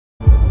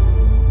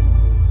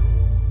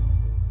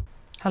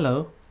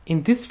Hello,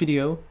 in this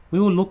video we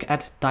will look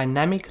at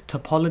dynamic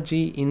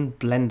topology in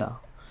Blender.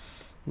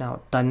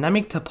 Now,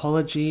 dynamic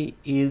topology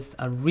is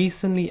a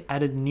recently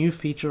added new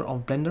feature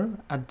of Blender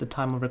at the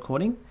time of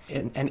recording,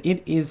 and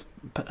it is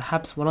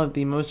perhaps one of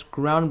the most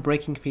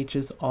groundbreaking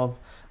features of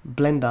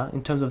Blender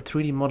in terms of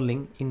 3D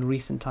modeling in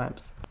recent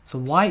times. So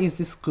why is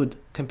this good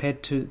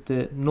compared to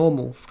the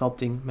normal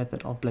sculpting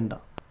method of Blender?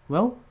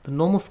 Well, the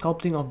normal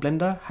sculpting of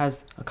Blender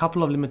has a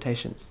couple of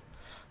limitations.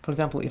 For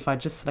example, if I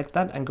just select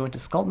that and go into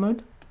sculpt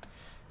mode,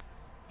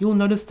 you'll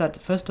notice that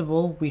first of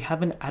all, we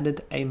haven't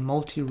added a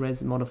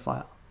multi-res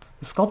modifier.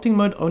 The sculpting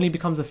mode only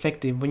becomes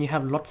effective when you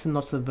have lots and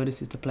lots of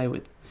vertices to play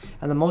with,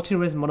 and the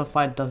multi-res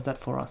modifier does that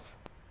for us.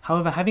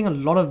 However, having a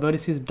lot of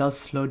vertices does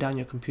slow down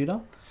your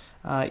computer,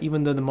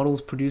 even though the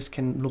models produced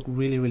can look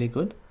really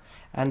good.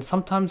 And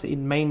sometimes it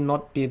may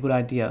not be a good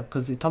idea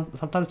because it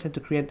sometimes tends to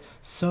create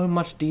so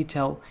much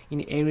detail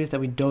in areas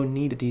that we don't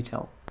need a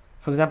detail.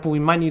 For example, we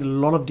might need a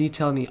lot of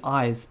detail in the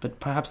eyes, but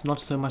perhaps not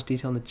so much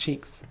detail in the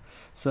cheeks.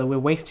 So we're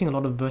wasting a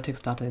lot of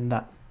vertex data in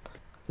that.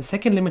 The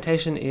second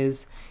limitation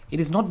is it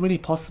is not really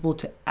possible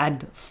to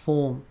add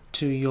form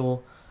to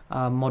your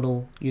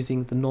model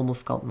using the normal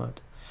sculpt mode.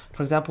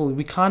 For example,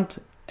 we can't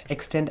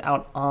extend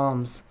out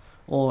arms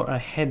or a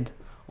head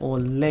or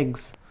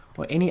legs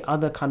or any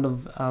other kind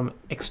of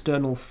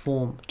external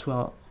form to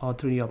our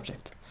 3D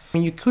object. I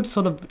mean, you could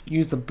sort of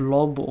use a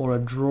blob or a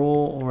draw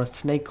or a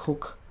snake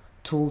hook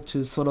tool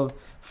to sort of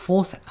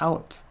force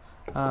out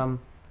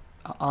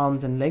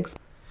arms and legs,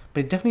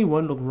 but it definitely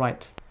won't look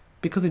right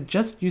because it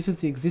just uses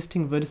the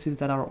existing vertices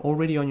that are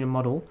already on your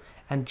model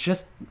and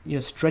just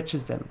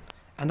stretches them,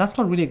 and that's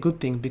not really a good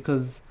thing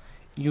because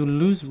you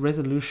lose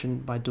resolution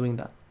by doing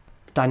that.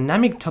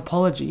 Dynamic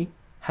topology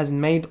has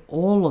made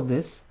all of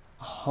this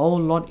a whole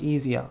lot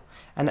easier,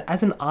 and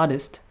as an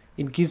artist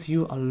it gives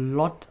you a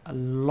lot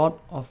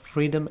of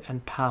freedom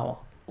and power.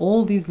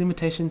 All these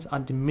limitations are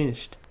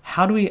diminished.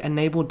 How do we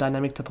enable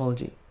dynamic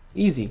topology?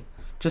 Easy.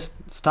 Just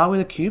start with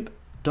a cube.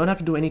 Don't have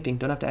to do anything.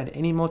 Don't have to add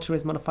any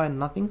multi-res modifier,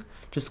 nothing.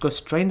 Just go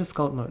straight into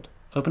sculpt mode.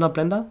 Open up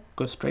Blender,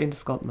 go straight into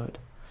sculpt mode.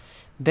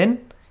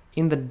 Then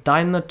in the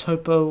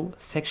DynaTopo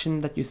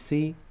section that you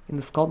see in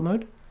the sculpt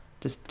mode,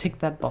 just tick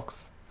that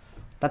box.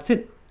 That's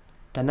it.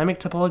 Dynamic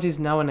topology is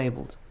now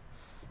enabled.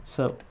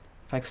 So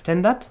if I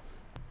extend that,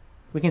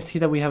 we can see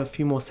that we have a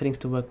few more settings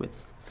to work with.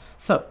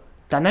 So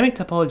dynamic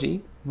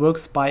topology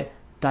works by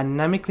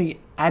dynamically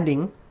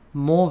adding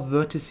more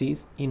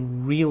vertices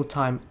in real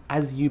time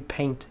as you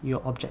paint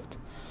your object.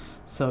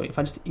 So if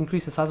I just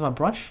increase the size of my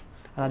brush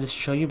and I just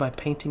show you by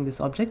painting this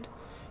object,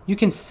 you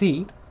can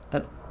see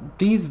that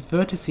these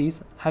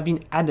vertices have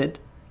been added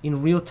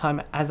in real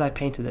time as I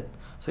painted it.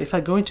 So if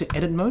I go into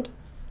edit mode,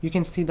 you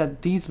can see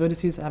that these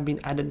vertices have been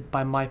added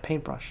by my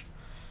paintbrush.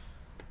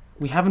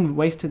 We haven't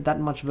wasted that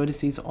much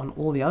vertices on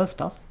all the other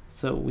stuff,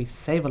 so we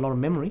save a lot of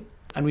memory,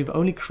 and we've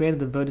only created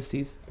the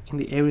vertices in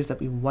the areas that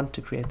we want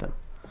to create them.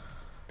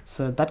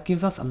 So that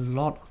gives us a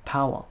lot of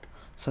power.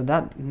 So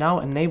that now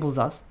enables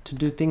us to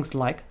do things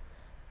like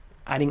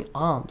adding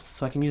arms.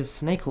 So I can use a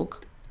snake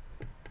hook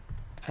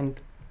and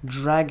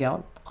drag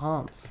out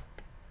arms.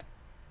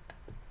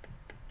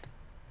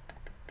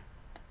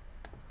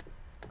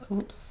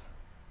 Oops.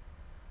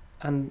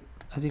 And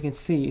as you can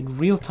see, in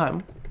real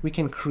time, we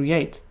can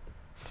create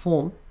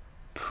form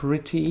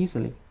pretty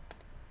easily.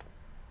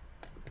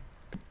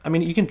 I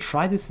mean, you can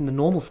try this in the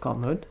normal sculpt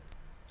mode.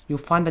 You'll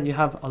find that you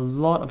have a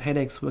lot of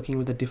headaches working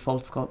with the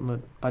default sculpt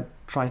mode by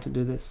trying to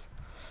do this.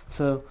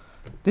 So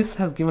this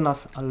has given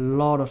us a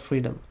lot of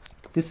freedom.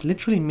 This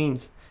literally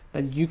means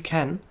that you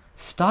can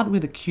start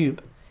with a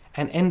cube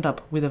and end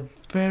up with a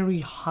very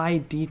high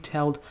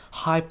detailed,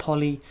 high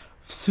poly,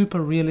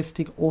 super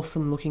realistic,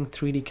 awesome looking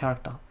 3D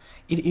character.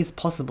 It is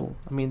possible.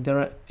 I mean, there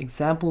are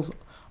examples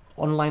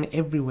online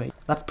everywhere.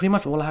 That's pretty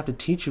much all I have to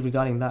teach you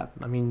regarding that.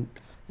 I mean,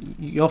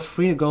 you're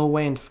free to go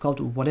away and sculpt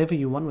whatever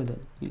you want with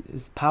it.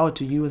 It's power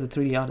to you as a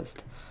 3D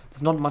artist.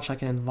 There's not much I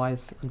can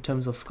advise in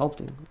terms of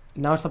sculpting.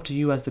 Now it's up to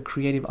you as the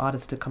creative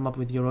artist to come up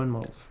with your own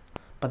models.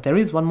 But there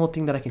is one more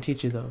thing that I can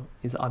teach you though,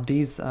 are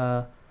these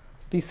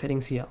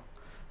settings here.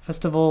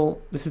 First of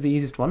all, this is the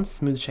easiest one,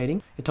 smooth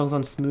shading. It toggles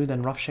on smooth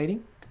and rough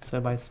shading. So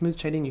by smooth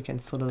shading, you can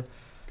sort of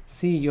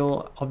see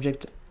your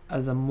object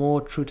as a more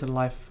true to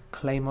life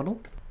clay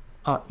model.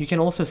 You can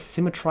also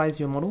symmetrize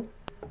your model.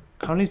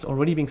 Currently it's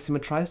already being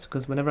symmetrized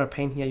because whenever I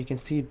paint here, you can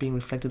see it being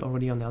reflected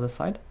already on the other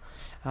side.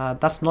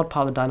 That's not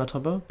part of the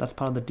DynaTopo, that's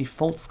part of the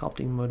default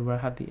sculpting mode where I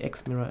have the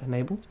X mirror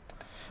enabled.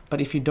 But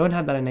if you don't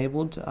have that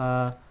enabled,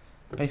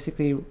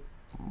 basically,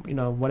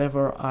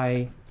 whatever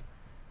I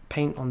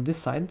paint on this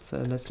side, so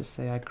let's just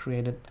say I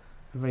created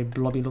a very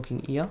blobby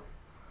looking ear,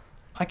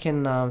 I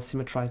can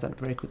symmetrize that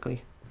very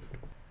quickly.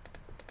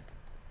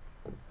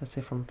 Let's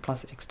say from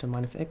plus X to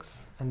minus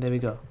X, and there we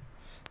go.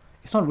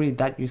 It's not really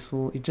that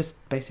useful, it just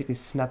basically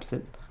snaps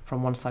it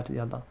from one side to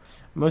the other.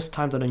 Most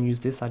times I don't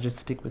use this, I just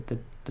stick with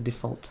the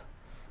default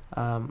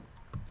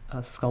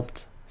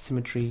sculpt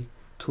symmetry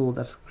tool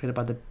that's created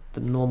by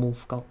the normal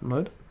sculpt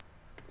mode.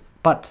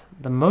 But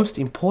the most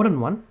important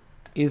one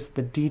is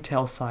the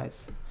detail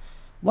size.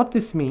 What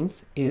this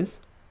means is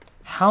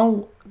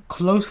how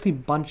closely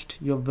bunched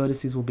your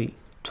vertices will be.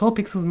 12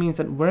 pixels means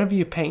that wherever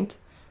you paint,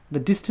 the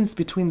distance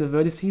between the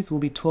vertices will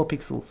be 12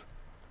 pixels.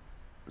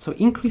 So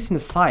increasing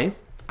the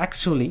size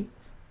actually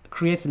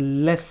creates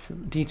less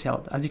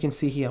detail. As you can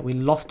see here, we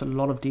lost a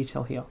lot of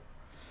detail here.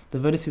 The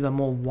vertices are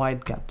more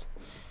wide gapped.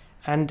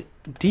 And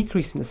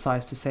decreasing the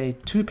size to say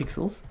 2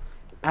 pixels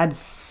adds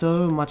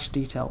so much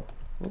detail.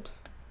 Whoops.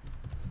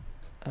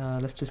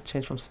 Let's just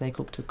change from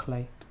snakehook to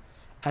clay.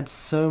 Adds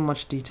so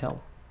much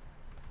detail.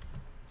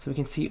 So we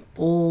can see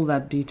all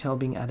that detail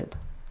being added.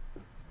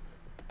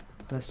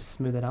 Let's just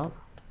smooth it out.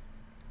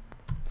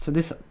 So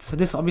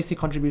this obviously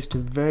contributes to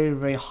very,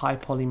 very high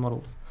poly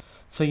models.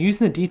 So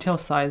using the detail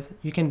size,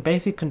 you can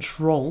basically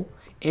control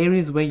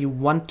areas where you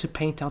want to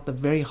paint out the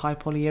very high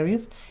poly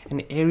areas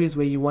and areas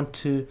where you want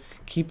to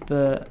keep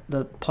the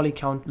poly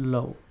count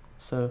low.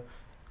 So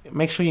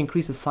make sure you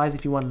increase the size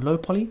if you want low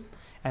poly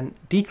and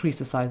decrease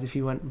the size if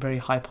you want very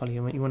high poly.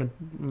 You want to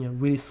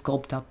really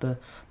sculpt out the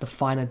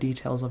finer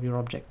details of your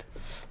object.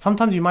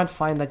 Sometimes you might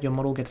find that your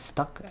model gets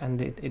stuck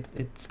and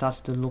it starts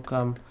to look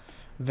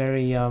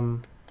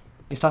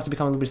it starts to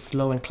become a little bit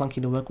slow and clunky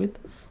to work with.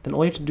 Then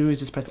all you have to do is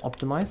just press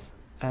optimize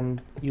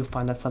and you'll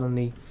find that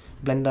suddenly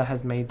Blender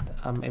has made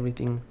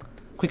everything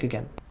quick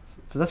again.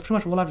 So that's pretty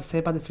much all I have to say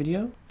about this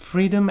video.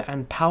 Freedom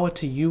and power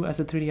to you as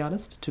a 3D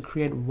artist to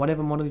create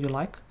whatever model you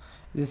like.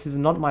 This is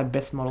not my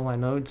best model, I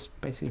know, it's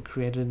basically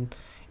created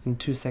in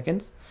 2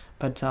 seconds,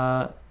 but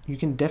you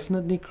can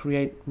definitely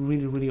create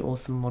really, really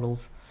awesome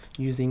models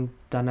using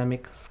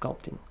dynamic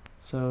sculpting.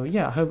 So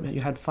yeah, I hope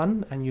you had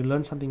fun and you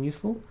learned something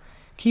useful.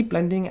 Keep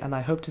blending and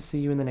I hope to see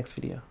you in the next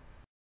video.